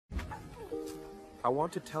I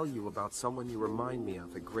want to tell you about someone you remind me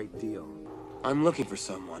of a great deal. I'm looking for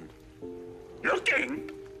someone.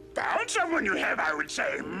 Looking? Found someone you have, I would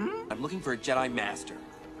say, hmm? I'm looking for a Jedi Master.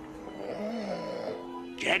 Oh,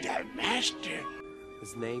 Jedi Master.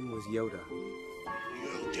 His name was Yoda.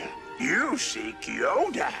 Yoda. You seek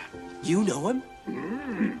Yoda. You know him?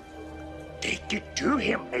 Take it to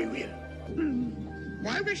him, I will.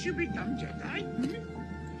 Why wish you become Jedi?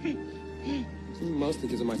 Mostly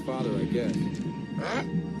because of my father, I guess. Huh?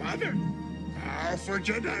 Father? Powerful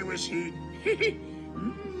Jedi was he.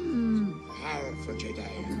 Powerful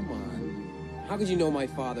Jedi. Come on. How could you know my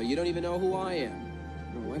father? You don't even know who I am.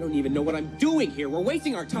 No, I don't even know what I'm doing here. We're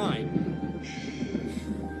wasting our time.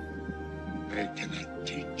 I cannot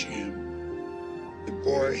teach him. The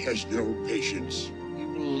boy has no patience. He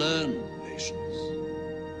will learn patience.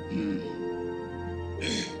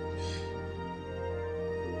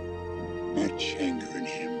 Much anger in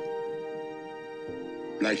him.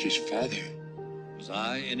 Like his father. Was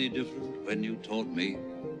I any different when you taught me?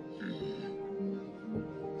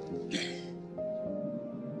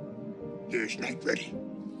 He is not ready.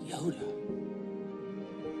 Yoda.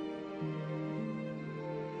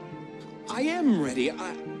 I am ready.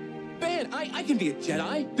 Ben, I can be a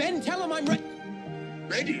Jedi. Ben, tell him I'm ready.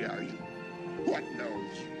 Ready, are you? What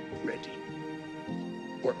knows ready?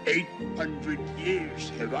 For 800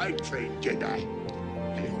 years have I trained Jedi.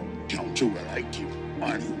 I don't count to where I keep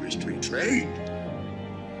one who is to be trained.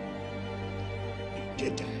 A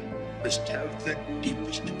Jedi must have the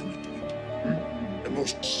deepest commitment, the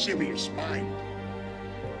most serious mind.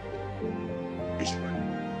 This one,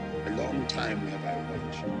 a long time have I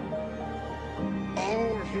watched.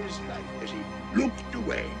 All his life as he looked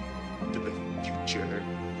away to the future,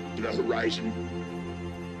 to the horizon.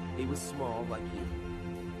 He was small like you,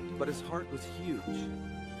 but his heart was huge,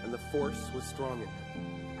 and the Force was strong in him.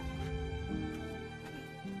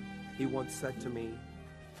 He once said to me,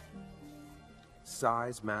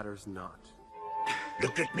 "Size matters not."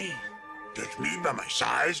 Look at me. Judge me by my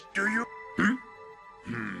size, do you?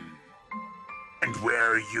 And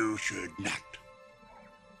where you should not.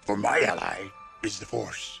 For my ally is the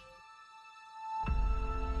Force.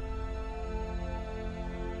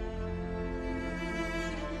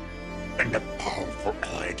 And a powerful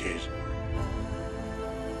ally it is.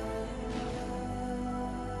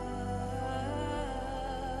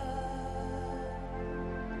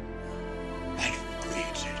 Life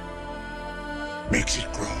creates it, makes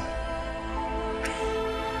it grow.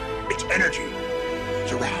 Its energy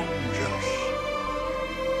surrounds us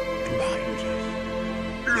and binds us.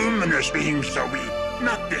 Luminous beings are we,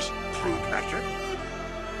 not this crude matter.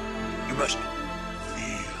 You must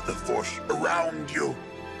feel the Force around you.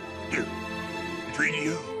 You, between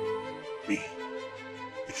you, me,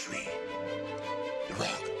 the tree, the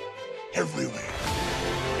rock, everywhere.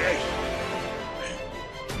 Yes,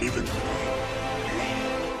 even the